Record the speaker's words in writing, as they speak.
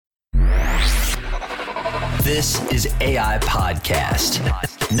This is AI Podcast.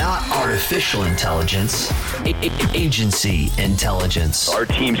 Not artificial intelligence, agency intelligence. Our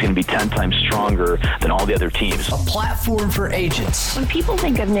team's going to be 10 times stronger than all the other teams. A platform for agents. When people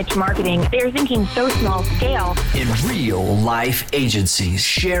think of niche marketing, they're thinking so small scale. In real life agencies,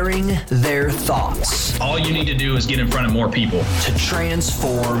 sharing their thoughts. All you need to do is get in front of more people. To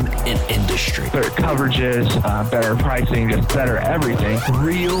transform an industry. Better coverages, better pricing, just better everything.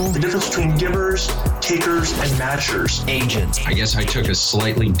 Real the difference between givers, takers, and matchers. Agents. I guess I took a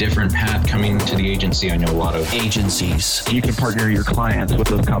slightly different path coming to the agency I know a lot of. Agencies. You can partner your clients with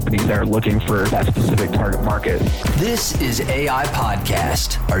those companies that are looking for that specific target market. This is AI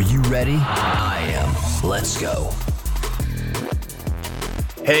Podcast. Are you ready? I am. Let's go.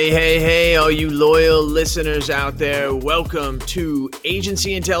 Hey, all you loyal listeners out there. Welcome to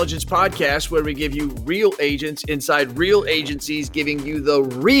Agency Intelligence Podcast, where we give you real agents inside real agencies, giving you the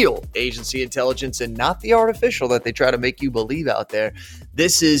real agency intelligence and not the artificial that they try to make you believe out there.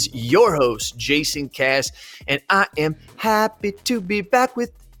 This is your host, Jason Cass, and I am happy to be back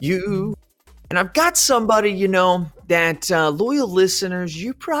with you. And I've got somebody, that loyal listeners,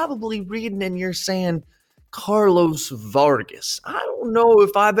 you're probably reading and you're saying, Carlos Vargas. I don't know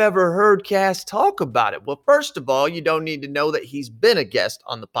if I've ever heard Cass talk about it. Well, first of all, you don't need to know that he's been a guest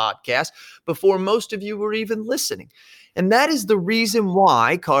on the podcast before most of you were even listening. And that is the reason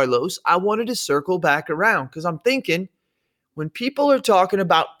why, Carlos, I wanted to circle back around, because I'm thinking when people are talking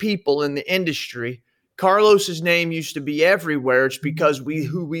about people in the industry, Carlos's name used to be everywhere. It's because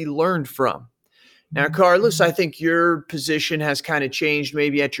who we learned from. Now, Carlos, I think your position has kind of changed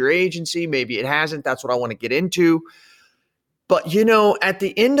maybe at your agency. Maybe it hasn't. That's what I want to get into. But, at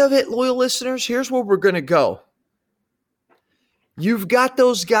the end of it, loyal listeners, here's where we're going to go. You've got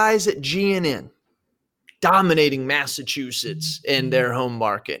those guys at GNN dominating Massachusetts and their home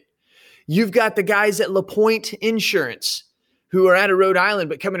market. You've got the guys at LaPointe Insurance who are out of Rhode Island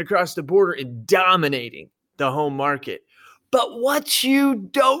but coming across the border and dominating the home market. But what you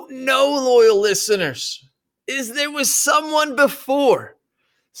don't know, loyal listeners, is there was someone before,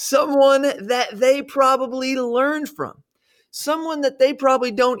 someone that they probably learned from, someone that they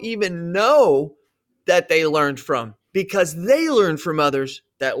probably don't even know that they learned from, because they learned from others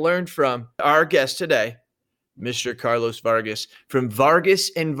that learned from our guest today, Mr. Carlos Vargas from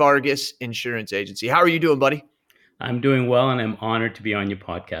Vargas & Vargas Insurance Agency. How are you doing, buddy? I'm doing well, and I'm honored to be on your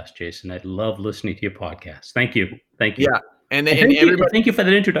podcast, Jason. I love listening to your podcast. Thank you. Yeah. And everybody, thank you for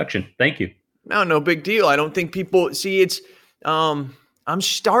that introduction. Thank you. No big deal. I don't think people see it's, I'm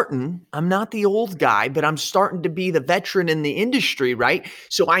not the old guy, but I'm starting to be the veteran in the industry, right?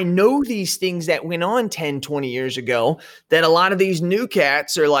 So I know these things that went on 10, 20 years ago that a lot of these new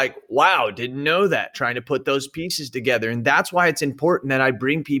cats are like, wow, didn't know that, trying to put those pieces together. And that's why it's important that I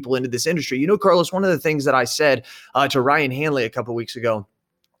bring people into this industry. Carlos, one of the things that I said to Ryan Hanley a couple of weeks ago,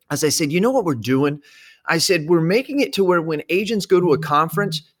 as I said, you know what we're doing? I said, we're making it to where when agents go to a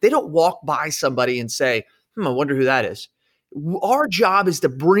conference, they don't walk by somebody and say, I wonder who that is. Our job is to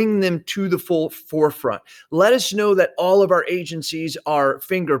bring them to the full forefront. Let us know that all of our agencies are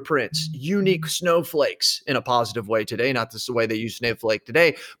fingerprints, unique snowflakes in a positive way today. Not just the way they use snowflake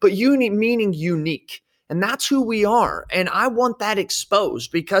today, but unique meaning unique. And that's who we are. And I want that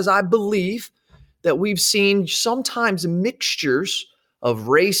exposed because I believe that we've seen sometimes mixtures of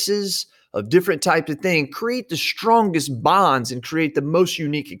races, of different types of things, create the strongest bonds and create the most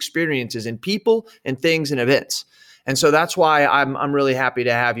unique experiences in people and things and events. And so that's why I'm really happy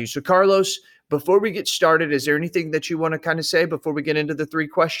to have you. So Carlos, before we get started, is there anything that you want to kind of say before we get into the three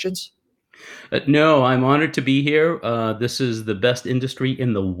questions? No, I'm honored to be here. This is the best industry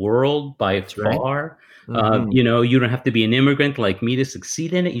in the world by far. Right. You don't have to be an immigrant like me to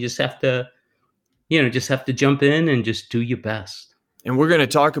succeed in it. You just have to, jump in and just do your best. And we're going to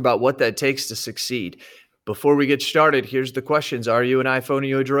talk about what that takes to succeed. Before we get started, here's the questions. Are you an iPhone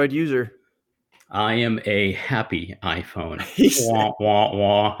or Android user? I am a happy iPhone. Wah, wah,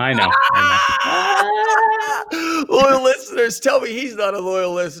 wah. I know. Loyal listeners, tell me he's not a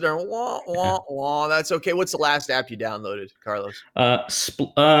loyal listener. Wah, wah, wah. That's okay. What's the last app you downloaded, Carlos?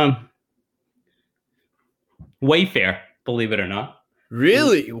 Wayfair, believe it or not.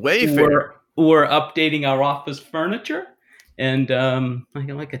 Really? Wayfair? We're updating our office furniture. And I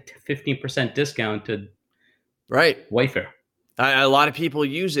get like a 15% discount to Wayfair. A lot of people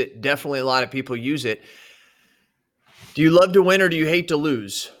use it. Definitely a lot of people use it. Do you love to win or do you hate to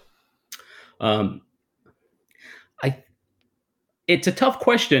lose? It's a tough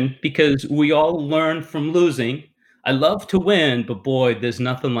question because we all learn from losing. I love to win, but boy, there's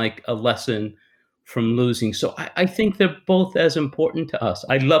nothing like a lesson from losing. So I think they're both as important to us.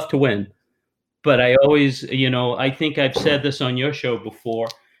 I'd love to win, but I always, I think I've said this on your show before.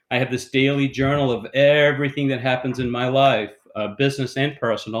 I have this daily journal of everything that happens in my life, business and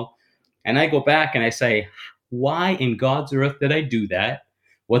personal. And I go back and I say, why in God's earth did I do that?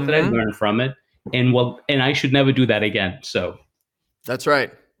 What did I learn from it? And I should never do that again. So that's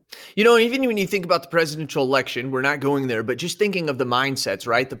right. Even when you think about the presidential election, we're not going there, but just thinking of the mindsets,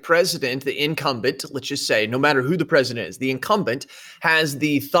 right? The president, the incumbent, let's just say, no matter who the president is, the incumbent has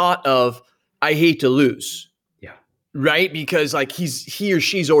the thought of, I hate to lose. Yeah. Right? Because like he or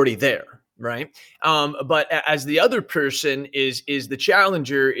she's already there. Right. But as the other person is the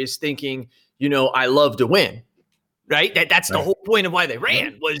challenger is thinking, I love to win. Right. That's the whole point of why they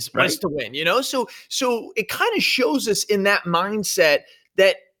ran was to win, So it kind of shows us in that mindset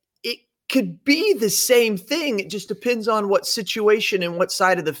that it could be the same thing. It just depends on what situation and what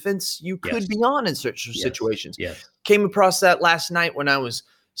side of the fence you could be on in certain situations. Yes. Came across that last night when I was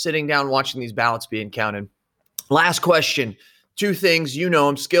sitting down watching these ballots being counted. Last question. 2 things,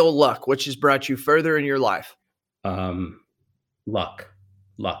 them, skill, luck. Which has brought you further in your life? Luck.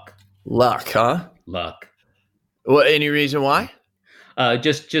 Luck, huh? Luck. Well, any reason why?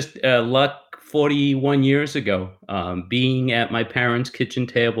 Just luck. 41 years ago, being at my parents' kitchen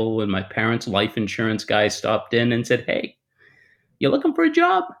table when my parents' life insurance guy stopped in and said, "Hey, you looking for a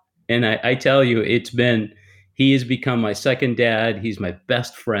job?" And I tell you, he has become my second dad. He's my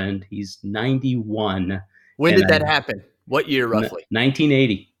best friend. He's 91. When did that happen? What year roughly?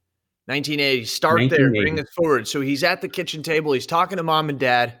 1980. 1980. Start there. Bring us forward. So he's at the kitchen table. He's talking to mom and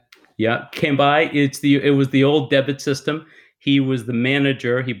dad. Yeah, came by. It was the old debit system. He was the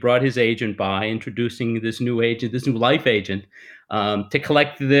manager. He brought his agent by, introducing this new life agent, to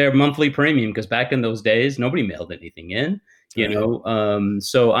collect their monthly premium. Because back in those days, nobody mailed anything in.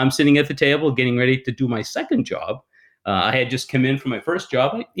 So I'm sitting at the table, getting ready to do my second job. I had just come in from my first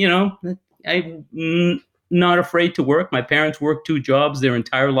job. I'm not afraid to work. My parents worked 2 jobs their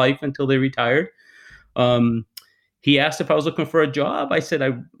entire life until they retired. He asked if I was looking for a job. I said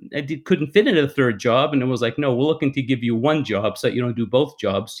I couldn't fit into the 3rd job. And it was like, no, we're looking to give you 1 job so that you don't do both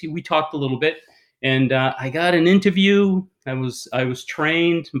jobs. We talked a little bit, and I got an interview. I was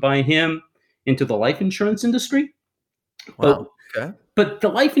trained by him into the life insurance industry. Wow. Okay. But the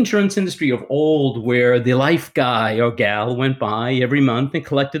life insurance industry of old, where the life guy or gal went by every month and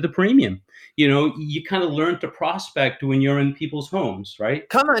collected the premium. You kind of learn to prospect when you're in people's homes, right?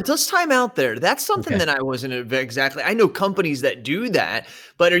 Come on, let's time out there. That's something that I wasn't exactly. I know companies that do that,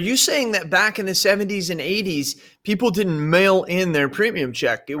 but are you saying that back in the 70s and 80s, people didn't mail in their premium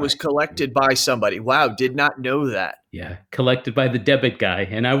check? It was collected by somebody. Wow, did not know that. Yeah, collected by the debit guy,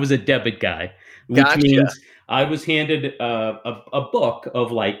 and I was a debit guy, which Gotcha. means I was handed a book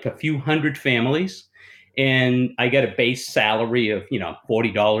of like a few hundred families. And I got a base salary of,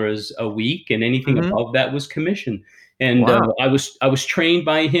 $40 a week, and anything above that was commission. And I was trained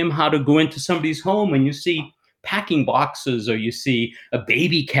by him how to go into somebody's home and you see packing boxes, or you see a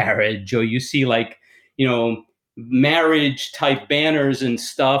baby carriage, or you see marriage type banners and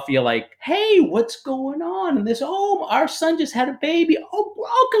stuff. You're like, hey, what's going on? And this, our son just had a baby.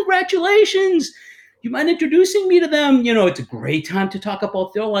 Oh, congratulations. You mind introducing me to them? It's a great time to talk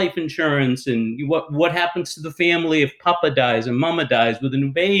about their life insurance and what happens to the family if papa dies and mama dies with a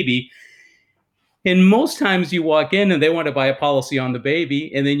new baby. And most times you walk in and they want to buy a policy on the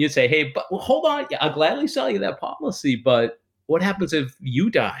baby. And then you say, hey, but hold on. I'll gladly sell you that policy. But what happens if you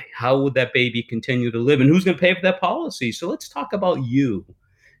die? How would that baby continue to live? And who's going to pay for that policy? So let's talk about you.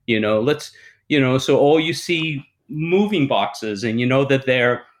 So all you see moving boxes, and that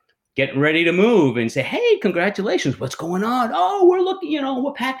they're getting ready to move, and say, hey, congratulations. What's going on? Oh, we're looking,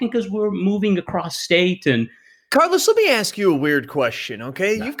 we're packing because we're moving across state. And Carlos, let me ask you a weird question,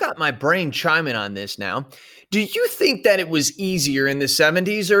 okay? You've got my brain chiming on this now. Do you think that it was easier in the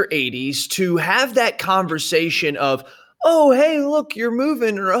 70s or 80s to have that conversation of, oh, hey, look, you're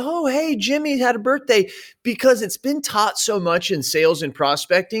moving, or, oh, hey, Jimmy had a birthday, because it's been taught so much in sales and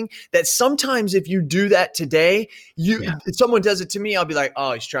prospecting that sometimes if you do that today, if someone does it to me, I'll be like,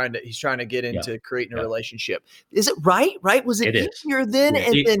 oh, he's trying to get into creating a relationship. Is it right? Was it easier then? Yeah.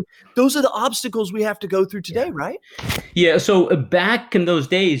 And then those are the obstacles we have to go through today, right? Yeah. So back in those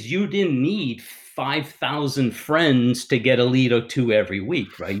days, you didn't need 5,000 friends to get a lead or 2 every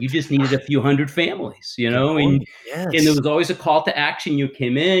week, right? You just needed a few hundred families, and there was always a call to action. You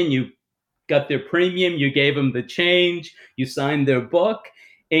came in, you got their premium, you gave them the change, you signed their book,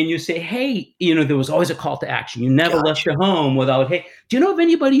 and you say, hey, there was always a call to action. You never left your home without, hey, do you know of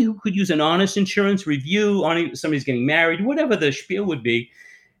anybody who could use an honest insurance review on somebody's getting married, whatever the spiel would be.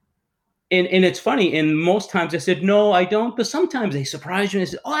 And it's funny. And most times I said, no, I don't. But sometimes they surprise you and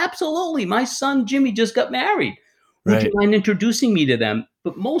say, oh, absolutely. My son, Jimmy, just got married. Would you mind introducing me to them?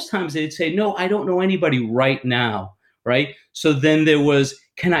 But most times they'd say, no, I don't know anybody right now. Right. So then there was,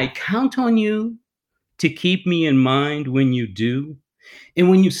 can I count on you to keep me in mind when you do? And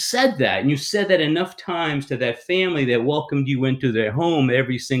when you said that, and you said that enough times to that family that welcomed you into their home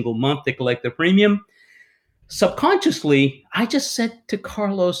every single month to collect the premium, subconsciously, I just said to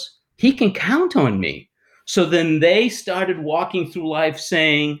Carlos, he can count on me. So then they started walking through life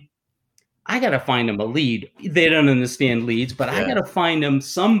saying, I got to find him a lead. They don't understand leads, but I got to find him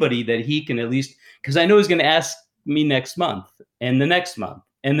somebody that he can at least, because I know he's going to ask me next month and the next month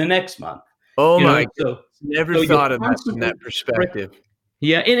and the next month. Oh, you my know? God. Never thought of that from that perspective.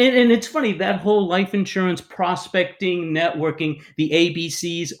 Yeah. And it's funny, that whole life insurance prospecting, networking, the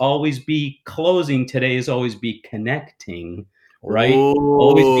ABCs, always be closing. Today is always be connecting, right?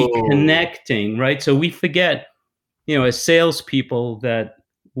 Always be connecting, right? So we forget, as salespeople, that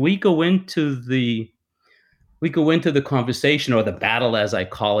we go into the conversation, or the battle, as I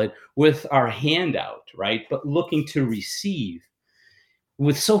call it, with our hand out, right? But looking to receive.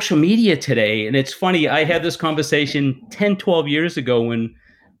 With social media today, and it's funny, I had this conversation 10, 12 years ago when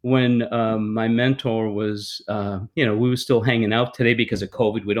my mentor was, we were still hanging out. Today, because of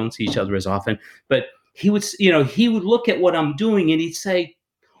COVID, we don't see each other as often. But he would look at what I'm doing and he'd say,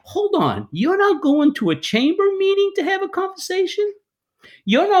 hold on, you're not going to a chamber meeting to have a conversation?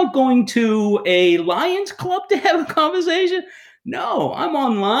 You're not going to a Lions Club to have a conversation? No, I'm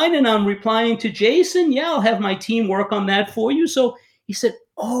online and I'm replying to Jason. Yeah, I'll have my team work on that for you. So he said,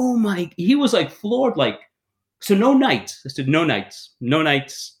 oh my, he was like floored, like, so no nights. I said, no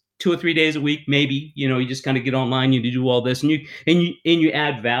nights, 2 or 3 days a week, maybe, you just kind of get online, you do all this and you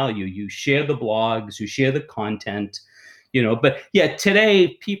add value, you share the blogs, you share the content, but yeah,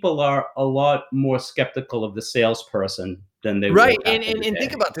 today people are a lot more skeptical of the salesperson than they were. Right. And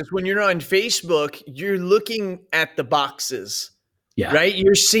think about this. When you're on Facebook, you're looking at the boxes. Yeah. Right.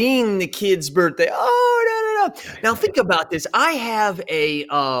 You're seeing the kid's birthday. Oh, no. Now think about this. I have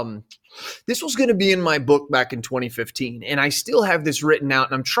this was going to be in my book back in 2015, and I still have this written out,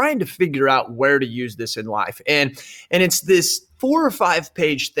 and I'm trying to figure out where to use this in life. And it's this 4 or 5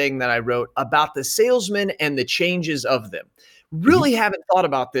 page thing that I wrote about the salesmen and the changes of them. Really haven't thought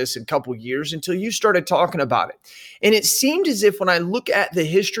about this in a couple of years until you started talking about it. And it seemed as if when I look at the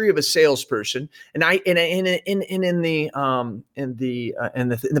history of a salesperson, and in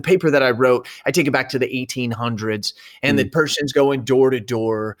the paper that I wrote, I take it back to the 1800s, and the person's going door to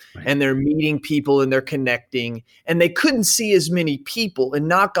door, and they're meeting people and they're connecting, and they couldn't see as many people and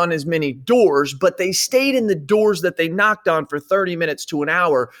knock on as many doors, but they stayed in the doors that they knocked on for 30 minutes to an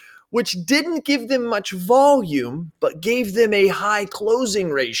hour, which didn't give them much volume, but gave them a high closing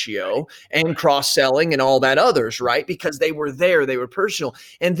ratio and cross-selling and all that others, right? Because they were there, they were personal.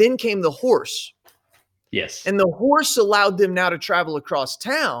 And then came the horse. Yes. And the horse allowed them now to travel across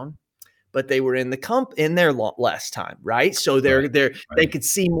town, but they were in their less time, right? So they could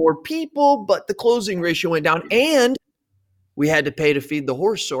see more people, but the closing ratio went down, and we had to pay to feed the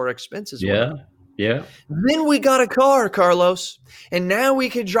horse, so our expenses went up. Yeah. Then we got a car, Carlos, and now we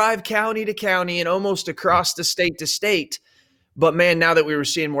could drive county to county and almost across the state to state. But man, now that we were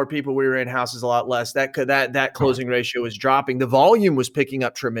seeing more people, we were in houses a lot less. That closing ratio was dropping. The volume was picking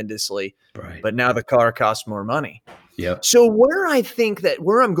up tremendously, but now the car costs more money. Yeah. So where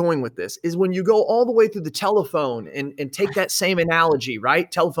I'm going with this is when you go all the way through the telephone and take that same analogy,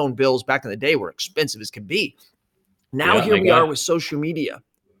 right? Telephone bills back in the day were expensive as can be. Now here we are with social media.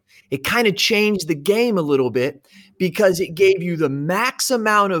 It kind of changed the game a little bit because it gave you the max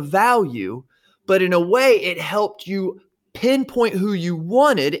amount of value, but in a way it helped you pinpoint who you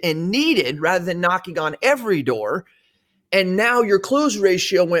wanted and needed rather than knocking on every door. And now your close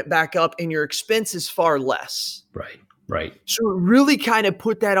ratio went back up and your expense is far less. Right. So it really kind of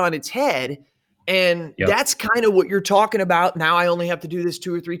put that on its head. And that's kind of what you're talking about. Now I only have to do this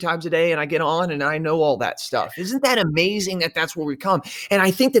 2 or 3 times a day and I get on and I know all that stuff. Isn't that amazing that that's where we come? And I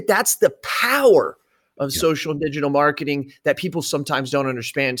think that that's the power of social and digital marketing that people sometimes don't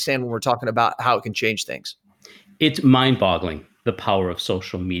understand when we're talking about how it can change things. It's mind-boggling, the power of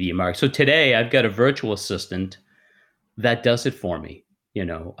social media marketing. So today I've got a virtual assistant that does it for me.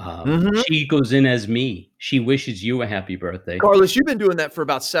 She goes in as me. She wishes you a happy birthday. Carlos, you've been doing that for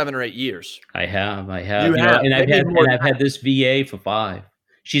about 7 or 8 years. I have. And I've had this VA for 5.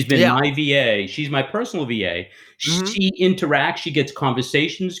 She's been my VA. She's my personal VA. She interacts. She gets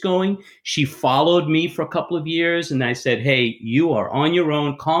conversations going. She followed me for a couple of years. And I said, hey, you are on your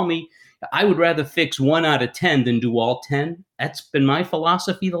own. Call me. I would rather fix 1 out of 10 than do all 10. That's been my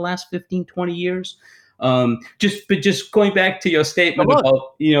philosophy the last 15, 20 years. Just going back to your statement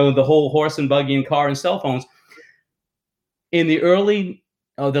about, the whole horse and buggy and car and cell phones. In the late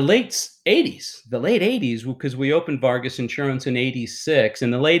 80s, because we opened Vargas Insurance in 86.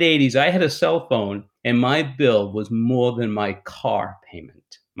 In the late 80s, I had a cell phone and my bill was more than my car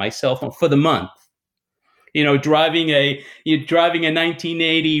payment, my cell phone for the month. Driving a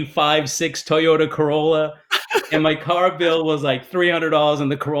 1985 6 Toyota Corolla, and my car bill was like $300,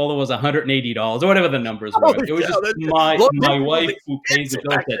 and the Corolla was $180, or whatever the numbers were. It was just my wife who paid the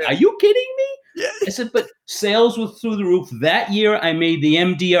bill. Said, "Are you kidding me?" Yeah. I said, "But sales was through the roof that year. I made the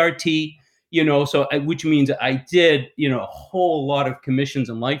MDRT, which means I did, a whole lot of commissions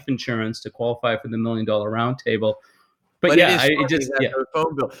and life insurance to qualify for the $1 Million Roundtable." But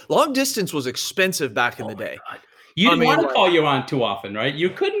phone bill. Long distance was expensive back in the day. God. You didn't want to call your aunt too often, right? You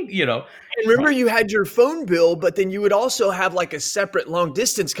couldn't, And remember, you had your phone bill, but then you would also have like a separate long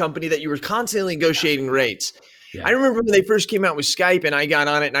distance company that you were constantly negotiating rates. Yeah. I remember when they first came out with Skype and I got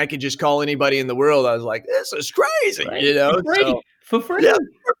on it and I could just call anybody in the world. I was like, this is crazy, right. For free. Yeah,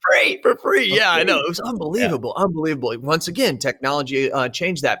 for free. Yeah, I know. It was unbelievable. Yeah. Unbelievable. Once again, technology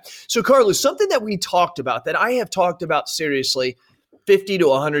changed that. So, Carlos, something that we talked about that I have talked about seriously 50 to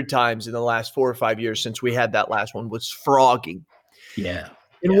 100 times in the last 4 or 5 years since we had that last one was frogging. Yeah.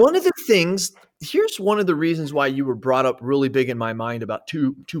 And one of the things, here's one of the reasons why you were brought up really big in my mind about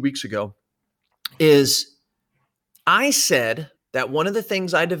two weeks ago is I said that one of the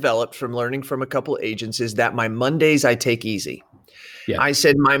things I developed from learning from a couple of agents is that my Mondays I take easy. Yeah. I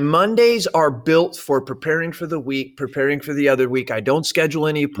said, my Mondays are built for preparing for the week, preparing for the other week. I don't schedule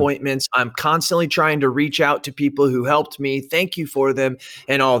any appointments. I'm constantly trying to reach out to people who helped me. Thank you for them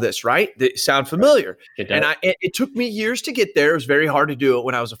and all this, right? They sound familiar. And it took me years to get there. It was very hard to do it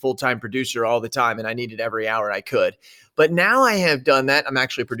when I was a full-time producer all the time and I needed every hour I could. But now I have done that. I'm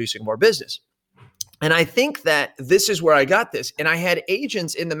actually producing more business. And I think that this is where I got this. And I had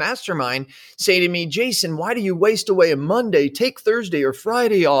agents in the mastermind say to me, Jason, why do you waste away a Monday? Take Thursday or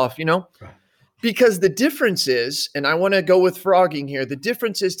Friday off, Right. Because the difference is, and I want to go with frogging here, the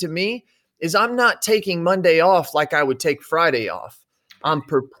difference is to me is I'm not taking Monday off like I would take Friday off. I'm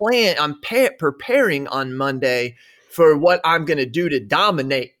preparing on Monday for what I'm going to do to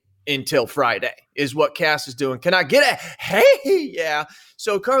dominate until Friday is what Cass is doing. Can I get a hey? Yeah.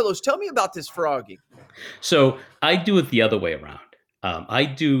 So Carlos, tell me about this frogging. So I do it the other way around. I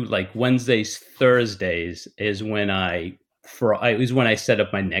do like Wednesdays, Thursdays is when I set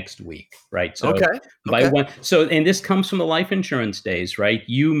up my next week, right? So and this comes from the life insurance days, right?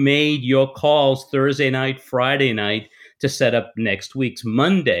 You made your calls Thursday night, Friday night to set up next week's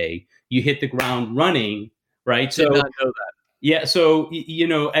Monday. You hit the ground running, right? Did not know that. Yeah, so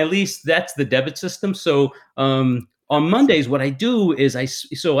at least that's the debit system. So on Mondays, what I do is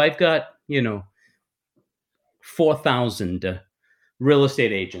I've got 4,000 real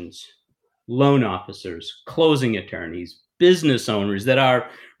estate agents, loan officers, closing attorneys, business owners that are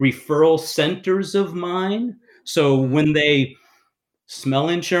referral centers of mine. So when they smell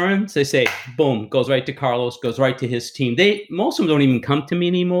insurance, they say, boom, goes right to Carlos, goes right to his team. Most of them don't even come to me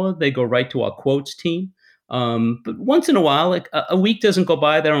anymore. They go right to our quotes team. But once in a while, like a week doesn't go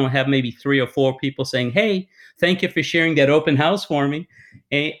by, they don't have maybe 3 or 4 people saying, hey, thank you for sharing that open house for me.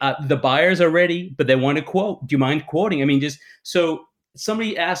 Hey, the buyers are ready, but they want to quote. Do you mind quoting? I mean, so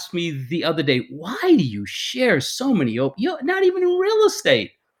somebody asked me the other day, why do you share so many you're not even in real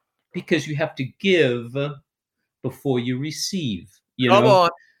estate? Because you have to give before you receive. Come on.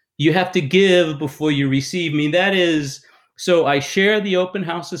 You have to give before you receive. I mean, that is... So I share the open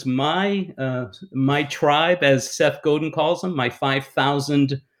houses, my tribe, as Seth Godin calls them, my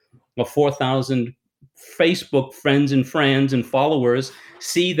 5,000 or 4,000 Facebook friends and followers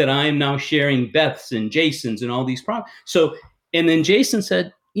see that I am now sharing Beth's and Jason's and all these problems. So, and then Jason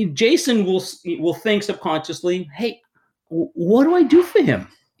said, Jason will think subconsciously, hey, what do I do for him?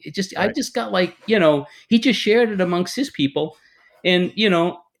 I just got he just shared it amongst his people, and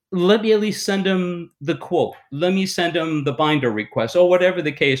let me at least send him the quote. Let me send him the binder request or whatever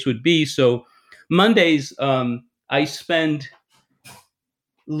the case would be. So Mondays, I spend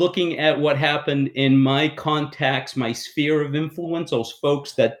looking at what happened in my contacts, my sphere of influence, those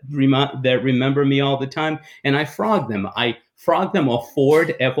folks that remember me all the time, and I frog them. Or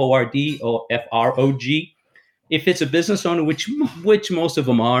Ford, F-O-R-D, or F-R-O-G. If it's a business owner, which most of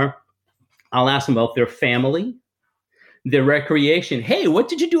them are, I'll ask them about their family, their recreation. Hey, what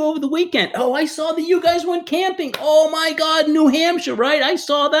did you do over the weekend? Oh, I saw that you guys went camping. Oh my God, New Hampshire, right? I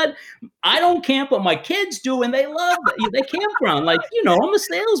saw that. I don't camp, but my kids do, and they love the campground. I'm a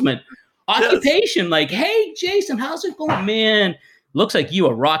salesman. Occupation, like, hey, Jason, how's it going, man? Looks like you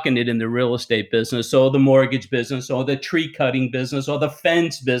are rocking it in the real estate business, or the mortgage business, or the tree cutting business, or the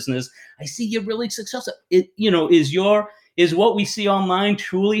fence business. I see you're really successful. Is what we see online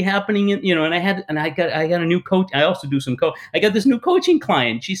truly happening? And I got a new coach. I also do some I got this new coaching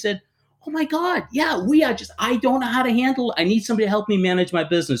client. She said, "Oh my God, yeah, I don't know how to handle it. I need somebody to help me manage my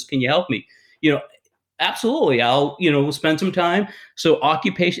business. Can you help me?" Absolutely. I'll, spend some time. So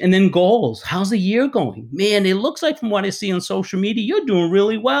occupation and then goals. How's the year going? Man, it looks like from what I see on social media, you're doing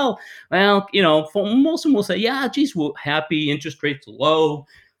really well. Well, for most of them will say, yeah, geez, we're happy. Interest rates are low,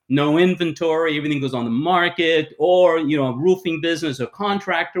 no inventory. Everything goes on the market, or, roofing business or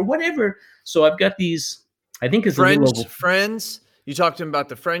contractor, whatever. So I've got these, I think it's friends. You talked to them about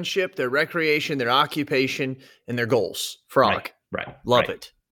the friendship, their recreation, their occupation, and their goals. Frog. Right. Love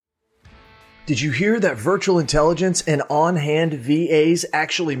it. Did you hear that virtual intelligence and on-hand VAs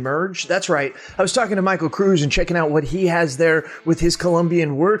actually merged? That's right. I was talking to Michael Cruz and checking out what he has there with his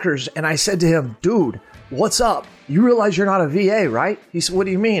Colombian workers. And I said to him, dude, what's up? You realize you're not a VA, right? He said, what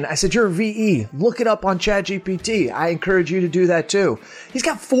do you mean? I said, you're a VE. Look it up on ChatGPT. I encourage you to do that too. He's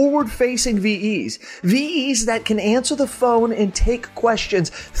got forward-facing VEs. VEs that can answer the phone and take questions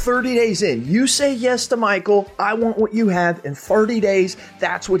 30 days in. You say yes to Michael, I want what you have. In 30 days,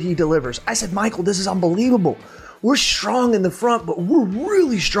 that's what he delivers. I said, Michael, this is unbelievable. We're strong in the front, but we're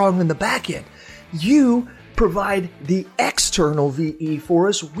really strong in the back end. You provide the external VE for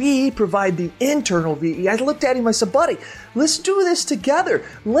us. We provide the internal VE. I looked at him. I said, buddy, let's do this together.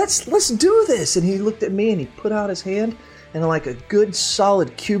 Let's do this. And he looked at me and he put out his hand, and like a good,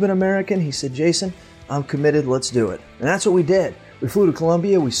 solid Cuban American, he said, Jason, I'm committed. Let's do it. And that's what we did. We flew to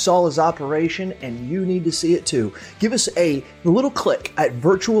Colombia. We saw his operation, and you need to see it too. Give us a little click at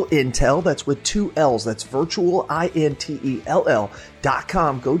Virtual Intel. That's with 2 L's. That's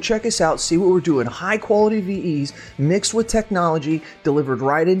virtualintell.com. Go check us out. See what we're doing. High quality VEs mixed with technology delivered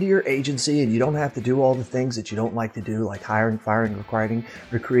right into your agency, and you don't have to do all the things that you don't like to do, like hiring, firing,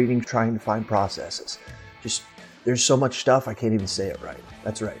 recruiting, trying to find processes. Just, there's so much stuff, I can't even say it right.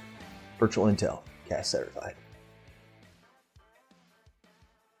 That's right. Virtual Intel, CAS certified.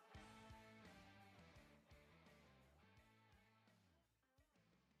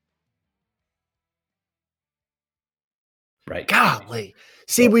 Right. Golly.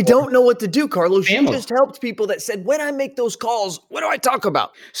 See, we don't know what to do, Carlos. You just helped people that said, when I make those calls, what do I talk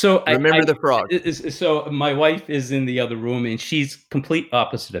about? So remember the frog. So my wife is in the other room, and she's complete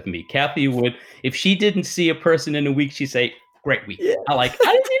opposite of me. Kathy would, if she didn't see a person in a week, she'd say, great week. Yeah. I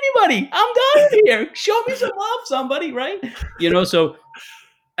didn't see anybody. I'm done here. Show me some love, somebody, right? So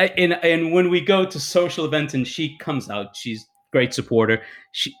and when we go to social events and she comes out, she's a great supporter.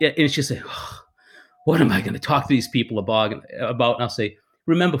 She'll say, what am I going to talk to these people about? And I'll say,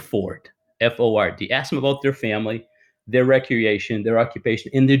 remember Ford, Ford. Ask them about their family, their recreation, their occupation,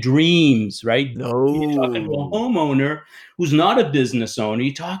 and their dreams, right? No. You're talking to a homeowner who's not a business owner.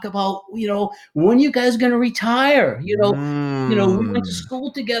 You talk about, when you guys going to retire? We went to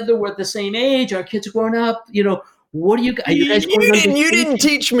school together. We're at the same age. Our kids are growing up. What do you guys? You didn't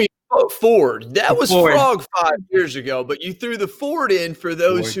teach me Ford. That was Frog 5 years ago, but you threw the Ford in for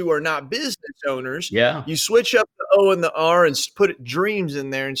those who are not business owners. Yeah. You switch up the O and the R and put dreams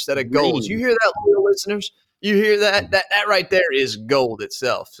in there instead of goals. You hear that, loyal listeners? You hear that? That right there is gold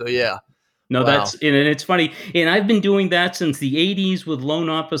itself. So yeah. No, wow. And it's funny. And I've been doing that since the 80s with loan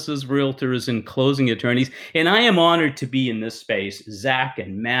officers, realtors, and closing attorneys. And I am honored to be in this space. Zach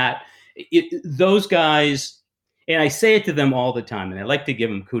and Matt, those guys. And I say it to them all the time, and I like to give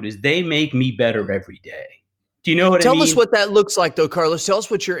them kudos. They make me better every day. Do you know what I mean? Tell us what that looks like, though, Carlos. Tell us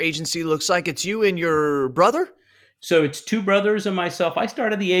what your agency looks like. It's you and your brother? So it's 2 brothers and myself. I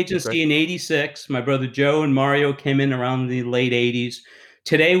started the agency in 86. My brother Joe and Mario came in around the late 80s.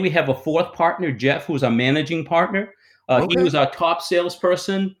 Today, we have a 4th partner, Jeff, who's our managing partner. He was our top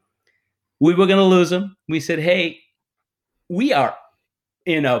salesperson. We were going to lose him. We said, hey, we are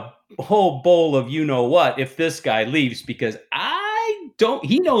in a whole bowl of what if this guy leaves, because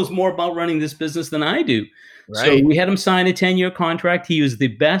he knows more about running this business than I do. Right. So we had him sign a 10-year contract. He was the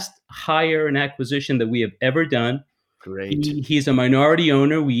best hire and acquisition that we have ever done. Great. He's a minority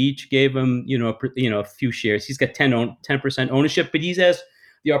owner. We each gave him, a few shares. He's got 10% ownership, but he has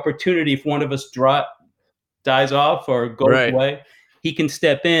the opportunity if one of us dies off or goes away, he can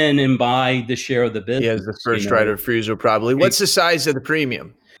step in and buy the share of the business. He has the first right of refusal, probably. What's the size of the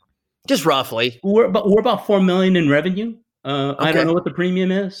premium? Just roughly. We're about $4 million in revenue. I don't know what the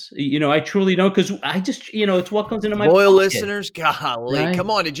premium is. I truly don't, because I just, it's what comes into my loyal pocket. Listeners. Golly, right?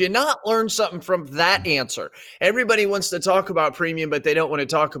 Come on. Did you not learn something from that answer? Everybody wants to talk about premium, but they don't want to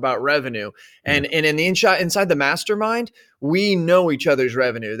talk about revenue. And in the inside the mastermind, we know each other's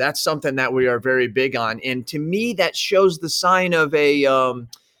revenue. That's something that we are very big on. And to me, that shows the sign of a,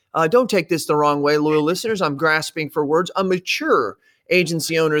 don't take this the wrong way, loyal listeners. I'm grasping for words, a mature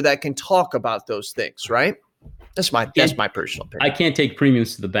agency owner that can talk about those things, right? That's my personal opinion. I can't take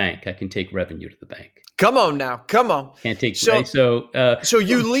premiums to the bank. I can take revenue to the bank. Come on now. Come on. Can't take so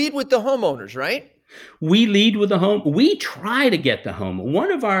you lead with the homeowners, right? We lead with the home. We try to get the home. One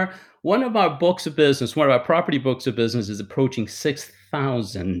of our books of business, one of our property books of business, is approaching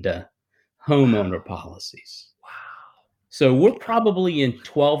 6,000 homeowner policies. Wow. So we're probably in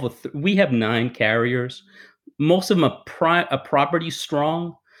 12 we have 9 carriers. Most of them are property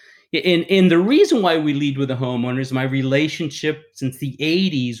strong. And the reason why we lead with the homeowners, my relationship since the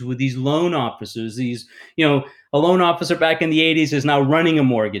 80s with these loan officers, a loan officer back in the 80s is now running a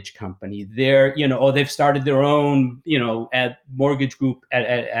mortgage company. They're, or they've started their own, at mortgage group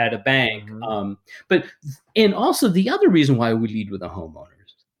at a bank. Mm-hmm. And also the other reason why we lead with the homeowners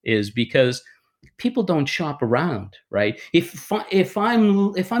is because people don't shop around, right? If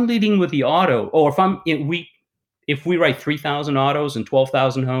I'm leading with the auto, or if we write 3,000 autos and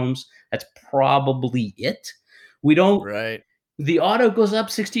 12,000 homes, that's probably it. We don't. Right. The auto goes up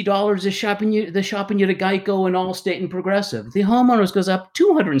 $60. They're shopping you to Geico and Allstate and Progressive. The homeowners goes up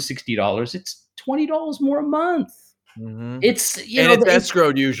 $260. It's $20 more a month. Mm-hmm. It's it's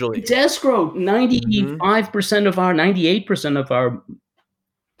escrowed usually. It's escrowed. 98% of our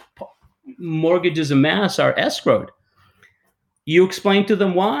mortgages en masse are escrowed. You explain to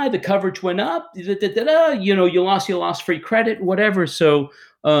them why the coverage went up, you lost free credit, whatever. So,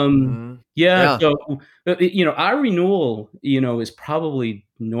 So, our renewal, is probably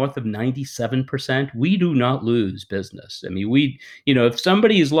north of 97%. We do not lose business. I mean, if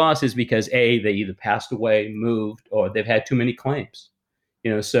somebody is lost, is because they either passed away, moved, or they've had too many claims.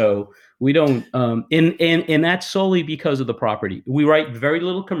 So we don't, and that's solely because of the property. We write very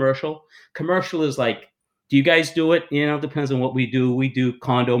little commercial. Commercial is like, do you guys do it? Depends on what we do. We do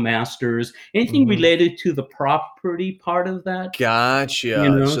condo masters, anything related to the property part of that.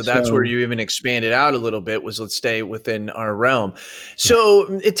 Gotcha. So that's where you even expanded out a little bit, was let's stay within our realm.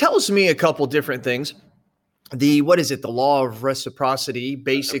 So it tells me a couple different things. The law of reciprocity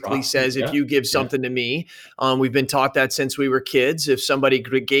basically says if you give something to me, we've been taught that since we were kids. If somebody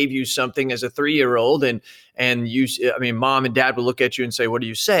gave you something as a 3-year-old and mom and dad would look at you and say, what do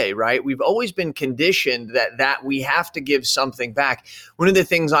you say? Right. We've always been conditioned that we have to give something back. One of the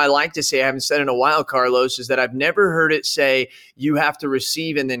things I like to say, I haven't said in a while, Carlos, is that I've never heard it say you have to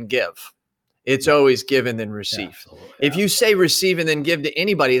receive and then give. It's always give and then receive. Yeah. If you say receive and then give to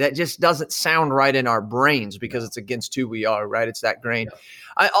anybody, that just doesn't sound right in our brains because it's against who we are, right? It's that grain. Yeah.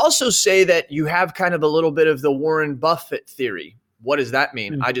 I also say that you have kind of a little bit of the Warren Buffett theory. What does that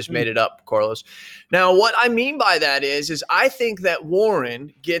mean? Mm-hmm. I just made it up, Carlos. Now, what I mean by that is I think that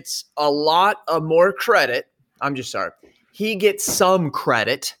Warren gets a lot of more credit. He gets some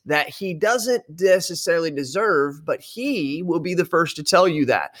credit that he doesn't necessarily deserve, but he will be the first to tell you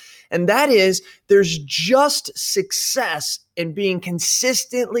that. And that is, there's just success in being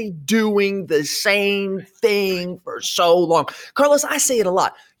consistently doing the same thing for so long. Carlos, I say it a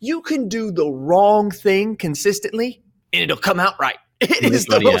lot. You can do the wrong thing consistently and it'll come out right. It is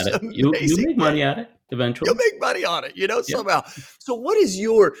the most amazing. You make money at it. Eventually, you'll make money on it, somehow. So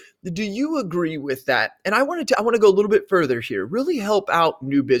do you agree with that? And I want to go a little bit further here, really help out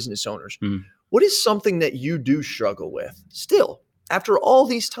new business owners. What is something that you do struggle with still after all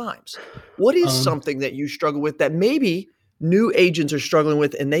these times? What is something that you struggle with that maybe new agents are struggling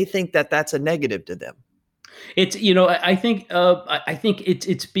with and they think that that's a negative to them? It's, I think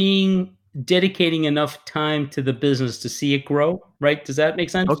it's being dedicating enough time to the business to see it grow, right? Does that make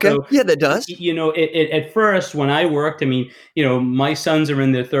sense? Okay. So, yeah, that does. At first when I worked, my sons are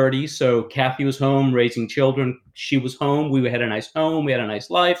in their 30s. So Kathy was home raising children. She was home. We had a nice home. We had a nice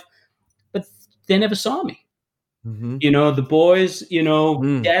life, but they never saw me. Mm-hmm. The boys,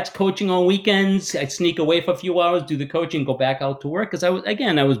 dad's coaching on weekends. I'd sneak away for a few hours, do the coaching, go back out to work. Cause I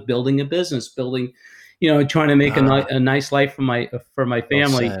was building a business, trying to make a nice life for my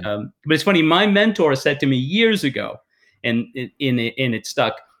family. But it's funny. My mentor said to me years ago, and it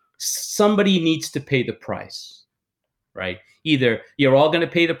stuck. Somebody needs to pay the price, right? Either you're all going to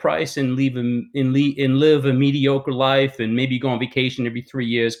pay the price and live a mediocre life and maybe go on vacation every 3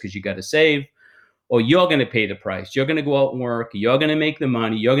 years because you got to save, or you're going to pay the price. You're going to go out and work. You're going to make the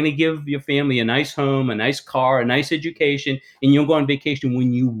money. You're going to give your family a nice home, a nice car, a nice education, and you'll go on vacation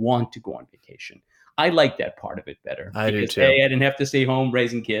when you want to go on vacation. I like that part of it better. I do too. I didn't have to stay home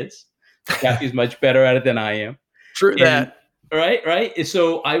raising kids. Kathy's much better at it than I am. True that. Right.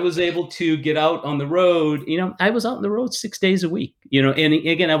 So I was able to get out on the road. I was out on the road 6 days a week, and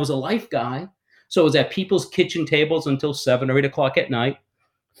again, I was a life guy. So I was at people's kitchen tables until 7 or 8 o'clock at night.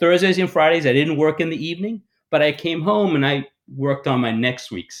 Thursdays and Fridays, I didn't work in the evening, but I came home and I worked on my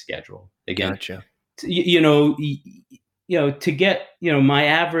next week's schedule. Again, gotcha. To get, my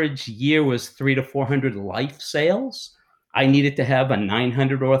average year was 300 to 400 life sales. I needed to have a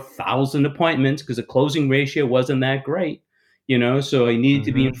 900 or 1,000 appointments because the closing ratio wasn't that great, so I needed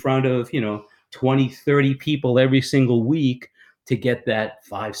to be in front of, 20, 30 people every single week to get that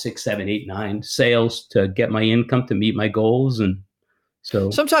 5, 6, 7, 8, 9 sales to get my income to meet my goals. And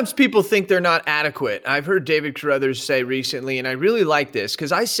so sometimes people think they're not adequate. I've heard David Carruthers say recently, and I really like this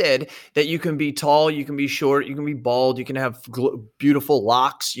because I said that you can be tall, you can be short, you can be bald, you can have beautiful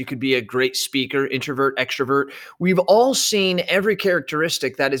locks, you could be a great speaker, introvert, extrovert. We've all seen every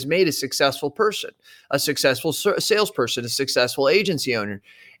characteristic that has made a successful person, a successful salesperson, a successful agency owner.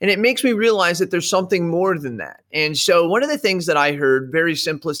 And it makes me realize that there's something more than that. And so one of the things that I heard, very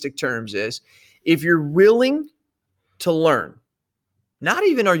simplistic terms, is if you're willing to learn, not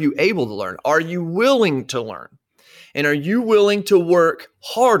even are you able to learn, are you willing to learn? And are you willing to work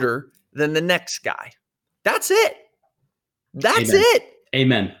harder than the next guy? That's it. That's Amen. it.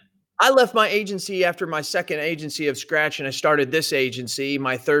 Amen. I left my agency after my second agency of scratch, and I started this agency,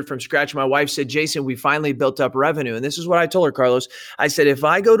 my third from scratch. My wife said, Jason, we finally built up revenue. And this is what I told her, Carlos. I said, if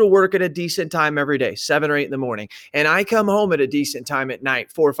I go to work at a decent time every day, 7 or 8 in the morning, and I come home at a decent time at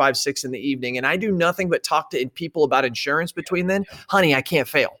night, 4, 5, 6 in the evening, and I do nothing but talk to people about insurance between then, honey, I can't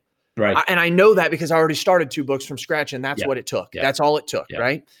fail. Right. And I know that because I already started 2 books from scratch, and that's what it took. That's all it took,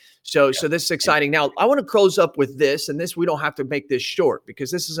 right? So this is exciting. Now, I want to close up with this, and this we don't have to make this short because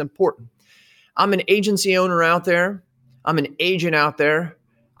this is important. I'm an agency owner out there. I'm an agent out there.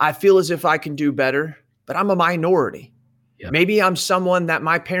 I feel as if I can do better, but I'm a minority. Yep. Maybe I'm someone that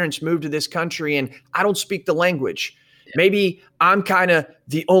my parents moved to this country and I don't speak the language. Yep. Maybe I'm kind of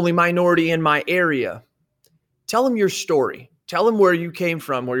the only minority in my area. Tell them your story. Tell them where you came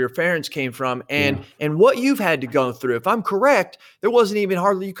from, where your parents came from, and what you've had to go through. If I'm correct, there wasn't even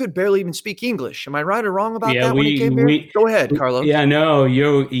you could barely even speak English. Am I right or wrong about that when you came here? Go ahead, Carlos. Yeah, no,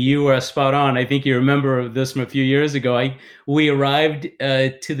 you are spot on. I think you remember this from a few years ago. We arrived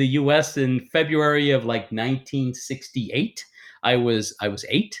to the U.S. in February of 1968. I was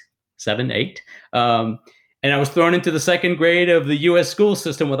 7, 8. And I was thrown into the second grade of the U.S. school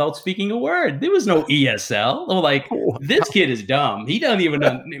system without speaking a word. There was no ESL. I'm this kid is dumb. He doesn't even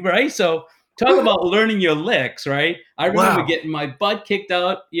know, right? So talk about learning your licks, right? I remember getting my butt kicked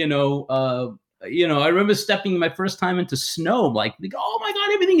out, I remember stepping my first time into snow, like, oh my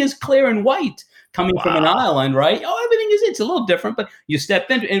God, everything is clear and white coming from an island, right? Oh, everything it's a little different, but you step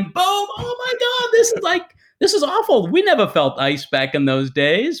into it and boom, oh my God, this is awful. We never felt ice back in those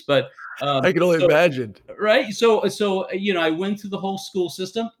days, but I can only imagine. Right. So, I went through the whole school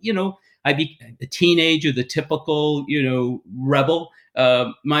system, I became a teenager, the typical, rebel.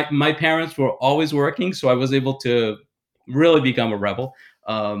 My parents were always working, so I was able to really become a rebel.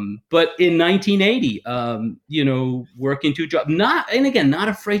 But in 1980, working 2 jobs, not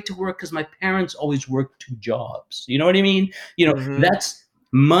afraid to work because my parents always worked 2 jobs. You know what I mean? That's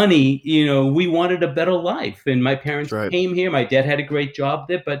money. We wanted a better life, and my parents came here. My dad had a great job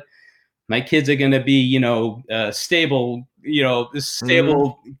there, but my kids are going to be, stable,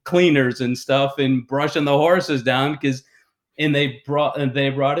 stable cleaners and stuff and brushing the horses down and they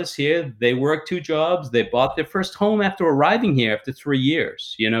brought us here. They worked 2 jobs. They bought their first home after arriving here after 3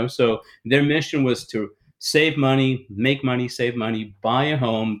 years, so their mission was to save money, make money, save money, buy a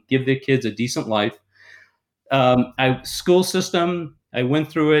home, give their kids a decent life. School system, I went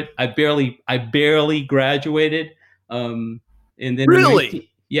through it. I barely graduated. And then really?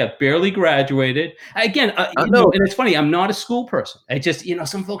 Barely graduated. Again, and it's funny, I'm not a school person. I just,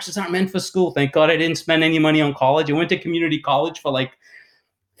 some folks just aren't meant for school. Thank God I didn't spend any money on college. I went to community college for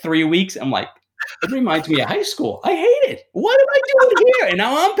 3 weeks. I'm like, it reminds me of high school. I hate it. What am I doing here? And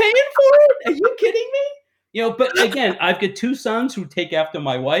now I'm paying for it? Are you kidding me? But again, I've got 2 sons who take after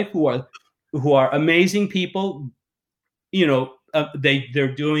my wife, who are amazing people.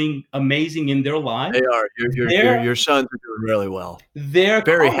 They're doing amazing in their lives. They are. Your sons are doing really well. They're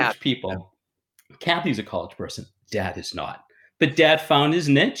very college happy people. Kathy's a college person. Dad is not. But Dad found his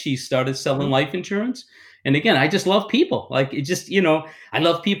niche. He started selling life insurance, And again, I just love people. Like it just, I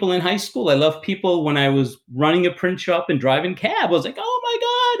love people in high school. I love people when I was running a print shop and driving cab. I was like, oh my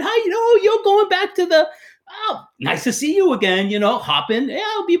God, how you're going back to nice to see you again, hop in. Yeah,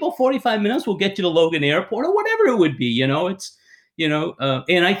 it'll be about 45 minutes. We'll get you to Logan Airport or whatever it would be, it's,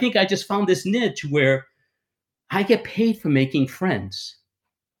 and I think I just found this niche where I get paid for making friends.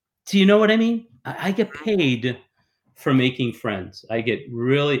 Do you know what I mean? I get paid for making friends. I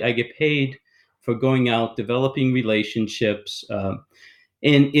get paid for going out, developing relationships.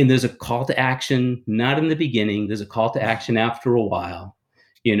 And there's a call to action, not in the beginning. There's a call to action after a while.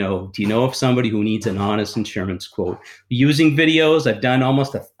 Do you know of somebody who needs an honest insurance quote? Using videos, I've done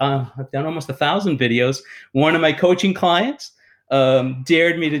almost 1,000 videos. One of my coaching clients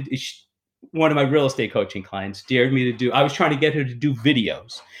dared me to. One of my real estate coaching clients dared me to do. I was trying to get her to do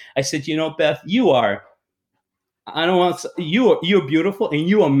videos. I said, Beth, you're beautiful and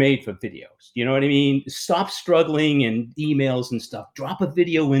you are made for videos. You know what I mean? Stop struggling and emails and stuff. Drop a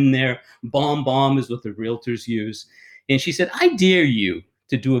video in there. Bomb is what the realtors use. And she said, I dare you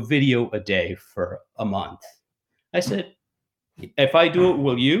to do a video a day for a month. I said, if I do it,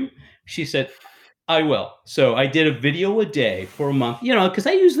 will you? She said, I will. So I did a video a day for a month, because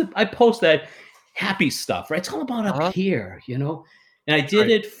I post that happy stuff, right? It's all about up here, and I did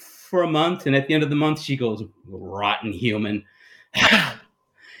it for a month. And at the end of the month, she goes, rotten human.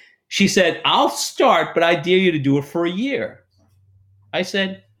 She said, I'll start, but I dare you to do it for a year. I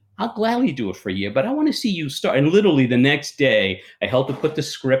said, I'll gladly do it for a year, but I want to see you start. And literally the next day, I helped her put the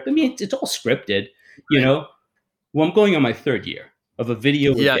script. I mean, it's all scripted, Well, I'm going on my third year of a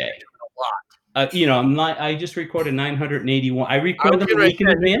video a day. I just recorded 981. I record them a week in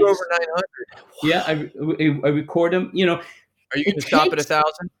advance. Over 900. Yeah, I record them. Are you going to stop at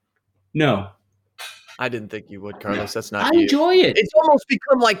 1,000? No, I didn't think you would, Carlos. That's not. I enjoy it. It's almost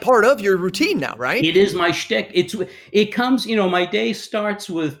become like part of your routine now, right? It is my shtick. It comes. My day starts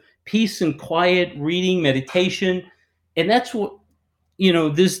with peace and quiet, reading, meditation, and that's what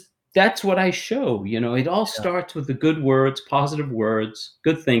That's what I show. It all starts with the good words, positive words,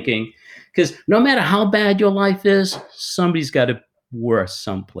 good thinking. Because no matter how bad your life is, somebody's got it worse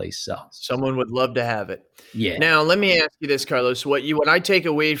someplace else. Someone would love to have it. Yeah. Now, let me ask you this, Carlos. What I take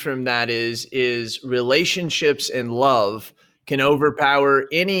away from that is relationships and love can overpower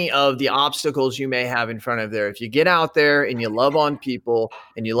any of the obstacles you may have in front of there. If you get out there and you love on people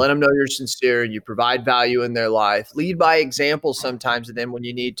and you let them know you're sincere and you provide value in their life, lead by example sometimes, and then when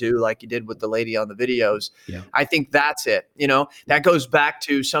you need to, like you did with the lady on the videos, I think that's it. That goes back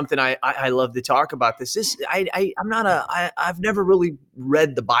to something I love to talk about this. I've never really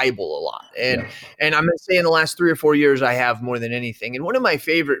read the Bible a lot. And I'm going to say in the last 3 or 4 years, I have more than anything. And one of my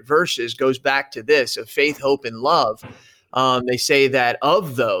favorite verses goes back to this of faith, hope, and love. They say that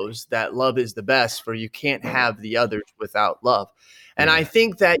of those, that love is the best, for you can't have the others without love. And I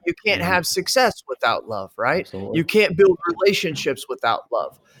think that you can't have success without love, right? Absolutely. You can't build relationships without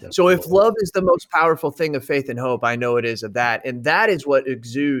love. So if love is the most powerful thing of faith and hope, I know it is of that. And that is what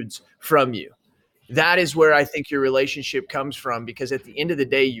exudes from you. That is where I think your relationship comes from, because at the end of the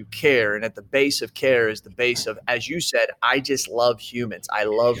day, you care. And at the base of care is the base of, as you said, I just love humans. I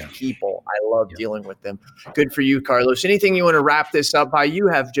love people. I love dealing with them. Good for you, Carlos. Anything you want to wrap this up by? You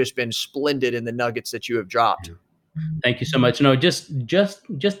have just been splendid in the nuggets that you have dropped. Thank you so much. No, just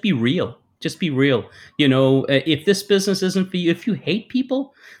be real. Just be real. If this business isn't for you, if you hate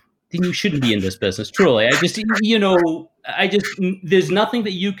people, then you shouldn't be in this business. Truly. There's nothing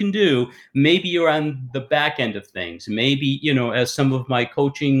that you can do. Maybe you're on the back end of things. Maybe, as some of my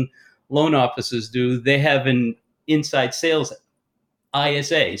coaching loan officers do, they have an inside sales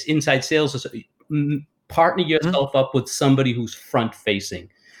ISAs. Inside sales is partner yourself up with somebody who's front facing.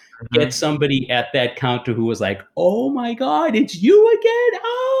 Get somebody at that counter who was like, oh my God, it's you again.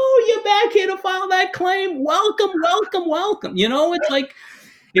 Oh, you're back here to file that claim. Welcome. It's like,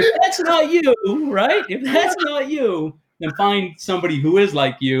 if that's not you, right? If that's not you, then find somebody who is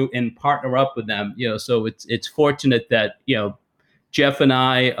like you and partner up with them. So it's fortunate that, Jeff and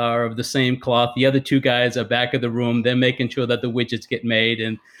I are of the same cloth. The other two guys are back of the room. They're making sure that the widgets get made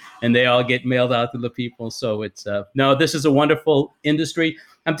and they all get mailed out to the people. So it's this is a wonderful industry.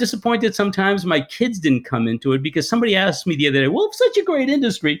 I'm disappointed sometimes my kids didn't come into it, because somebody asked me the other day, well, it's such a great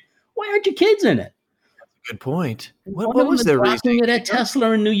industry, why aren't your kids in it? Good point. What was their reason? At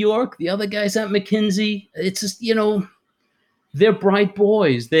Tesla in New York, the other guys at McKinsey. It's just, they're bright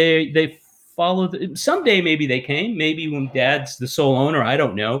boys. They followed. Someday maybe they came. Maybe when Dad's the sole owner, I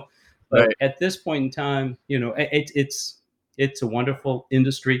don't know. But at this point in time, it's a wonderful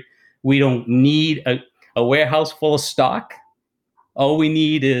industry. We don't need a warehouse full of stock. All we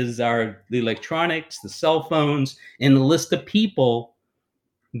need is the electronics, the cell phones, and the list of people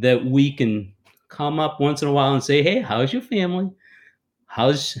that we can come up once in a while and say, hey, how's your family?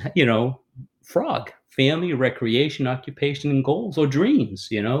 How's, frog, family, recreation, occupation, and goals or dreams?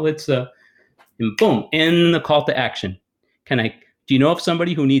 It's and boom, and the call to action. Do you know of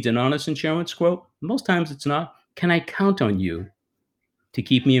somebody who needs an honest insurance quote? Most times it's not. Can I count on you to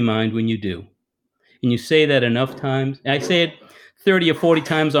keep me in mind when you do? And you say that enough times. I say it 30 or 40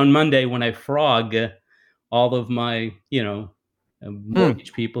 times on Monday when I frog all of my,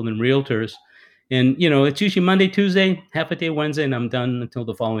 mortgage people and realtors. And, it's usually Monday, Tuesday, half a day Wednesday, and I'm done until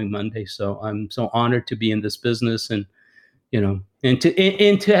the following Monday. So I'm so honored to be in this business and, and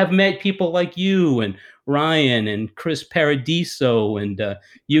to have met people like you and Ryan and Chris Paradiso and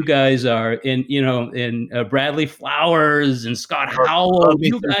you guys are and Bradley Flowers and Scott Howell.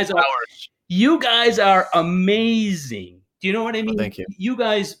 You guys are amazing. Do you know what I mean? Thank you. You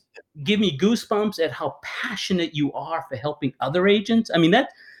guys give me goosebumps at how passionate you are for helping other agents. I mean,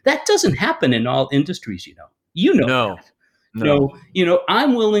 that doesn't happen in all industries, No.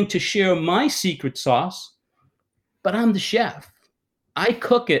 I'm willing to share my secret sauce, but I'm the chef. I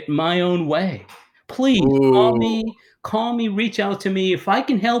cook it my own way. Please call me, reach out to me. If I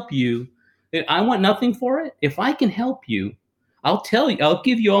can help you, I want nothing for it. If I can help you, I'll tell you, I'll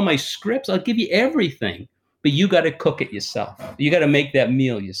give you all my scripts. I'll give you everything, but you got to cook it yourself. You got to make that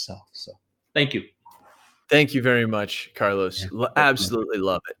meal yourself. So thank you. Thank you very much, Carlos. Yeah, absolutely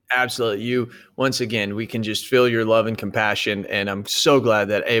love it. Absolutely. You, once again, we can just feel your love and compassion. And I'm so glad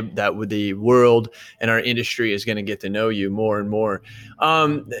that the world and our industry is going to get to know you more and more.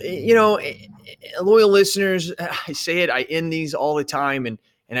 Loyal listeners, I say it, I end these all the time, and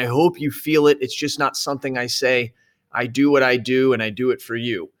I hope you feel it. It's just not something I say. I do what I do, and I do it for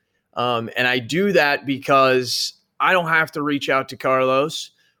you. And I do that because I don't have to reach out to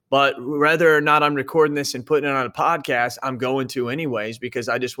Carlos. But whether or not I'm recording this and putting it on a podcast, I'm going to anyways because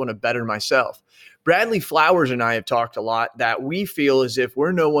I just want to better myself. Bradley Flowers and I have talked a lot that we feel as if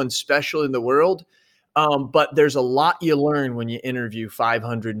we're no one special in the world, but there's a lot you learn when you interview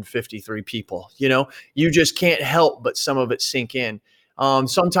 553 people. You just can't help but some of it sink in.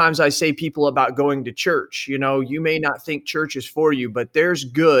 Sometimes I say people about going to church, you may not think church is for you, but there's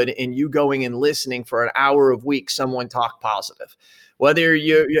good in you going and listening for an hour a week, someone talk positive. Whether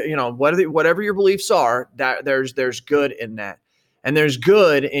whatever your beliefs are, that there's good in that. And there's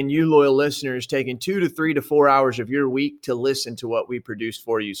good in you loyal listeners taking 2 to 3 to 4 hours of your week to listen to what we produce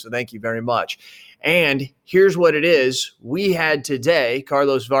for you. So thank you very much. And here's what it is. We had today,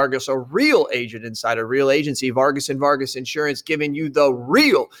 Carlos Vargas, a real agent inside a real agency, Vargas & Vargas Insurance, giving you the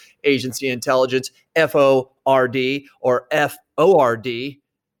real agency intelligence, FORD or FORD,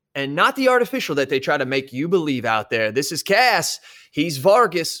 and not the artificial that they try to make you believe out there. This is Cass. He's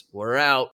Vargas. We're out.